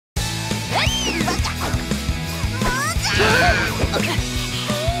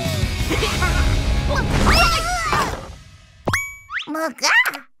Moga!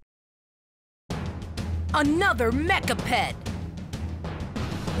 Another Mecha-Pet!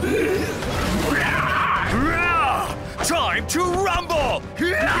 Time to rumble!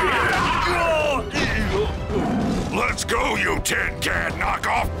 Let's go, you tin can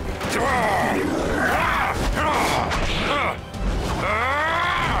knockoff!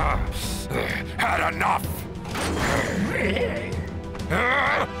 Had enough!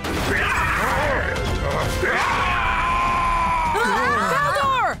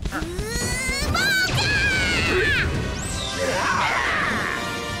 Veldor!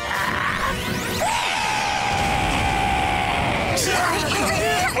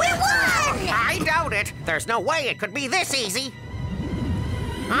 We won! I doubt it. There's no way it could be this easy.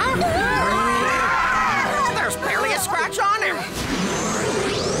 Huh? There's barely a scratch on him.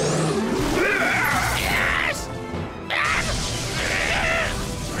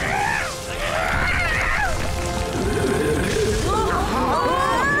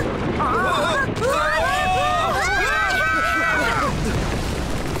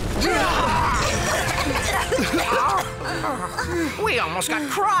 We almost got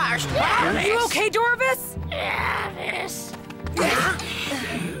crushed. You okay, Dorvis?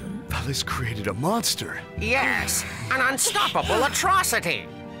 Thales created a monster. Yes, an unstoppable atrocity.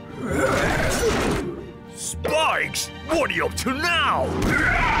 Spikes! What are you up to now?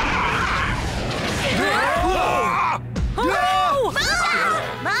 Oh, no!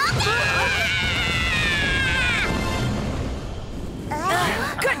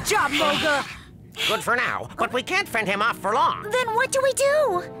 Good job, Moga! Good for now, but we can't fend him off for long. Then what do we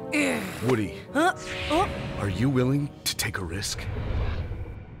do? Woody, Huh? Oh. are you willing to take a risk?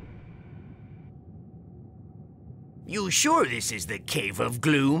 You sure this is the Cave of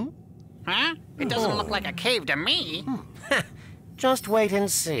Gloom? Huh? It doesn't look like a cave to me. Just wait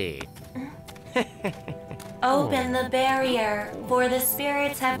and see. Open the barrier, for the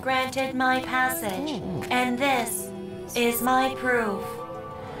spirits have granted my passage, and this is my proof.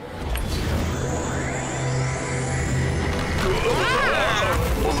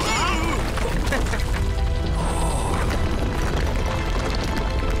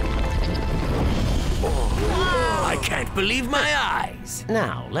 I can't believe my eyes.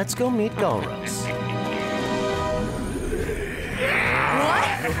 Now, let's go meet Golros.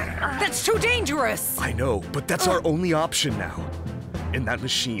 What? That's too dangerous! I know, but that's our only option now. In that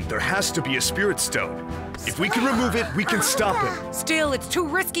machine, there has to be a spirit stone. If we can remove it, we can stop him. Still, it's too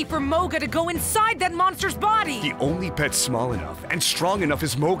risky for Moga to go inside that monster's body! The only pet small enough and strong enough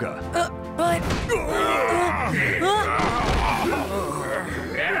is Moga. But...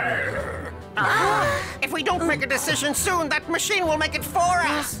 If we don't make a decision soon, that machine will make it for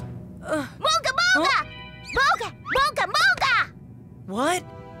us. Moga, Moga! Moga, Moga, Moga! What?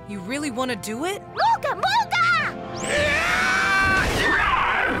 You really want to do it? Moga, Moga!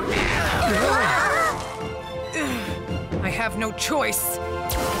 I have no choice.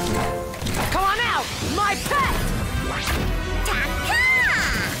 Come on out, my pet! Taka!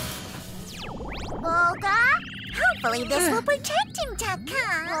 Moga? Hopefully this will protect him, Taka.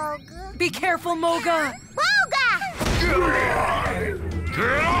 Moga. Be careful, Moga. Moga!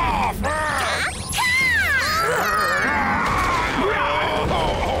 Get off!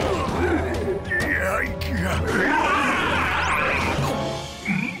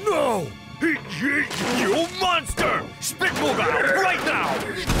 No! You monster! Spit Moga out right now!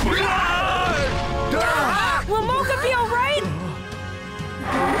 Will Moga be all right?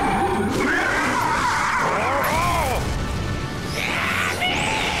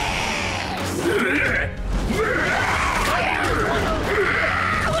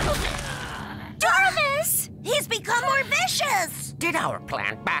 Dorvis! He's become more vicious! Did our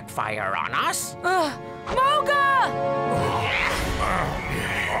plan backfire on us? Moga!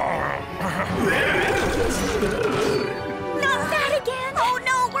 Not that again! Oh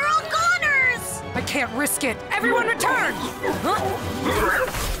no, we're all goners! I can't risk it. Everyone return!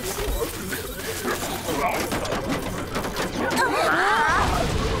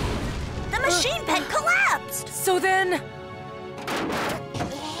 The machine pet collapsed! So then...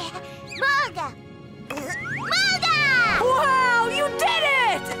 Moga! Moga! Wow, you did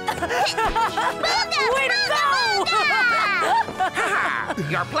it! Moga! Way to go!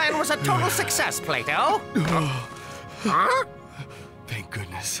 Your plan was a total success, Plato. Huh? Thank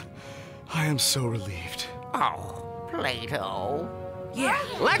goodness. I am so relieved. Oh, Plato. Yeah.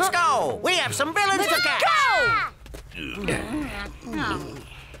 Let's go! We have some villains to catch!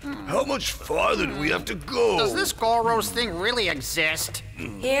 How much farther do we have to go? Does this Golros thing really exist?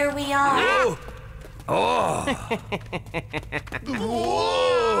 Here we are. Oh!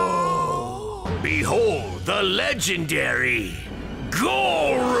 Whoa! Behold the legendary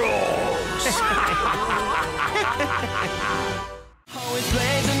Golros! Always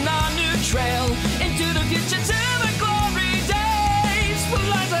blazing our new trail.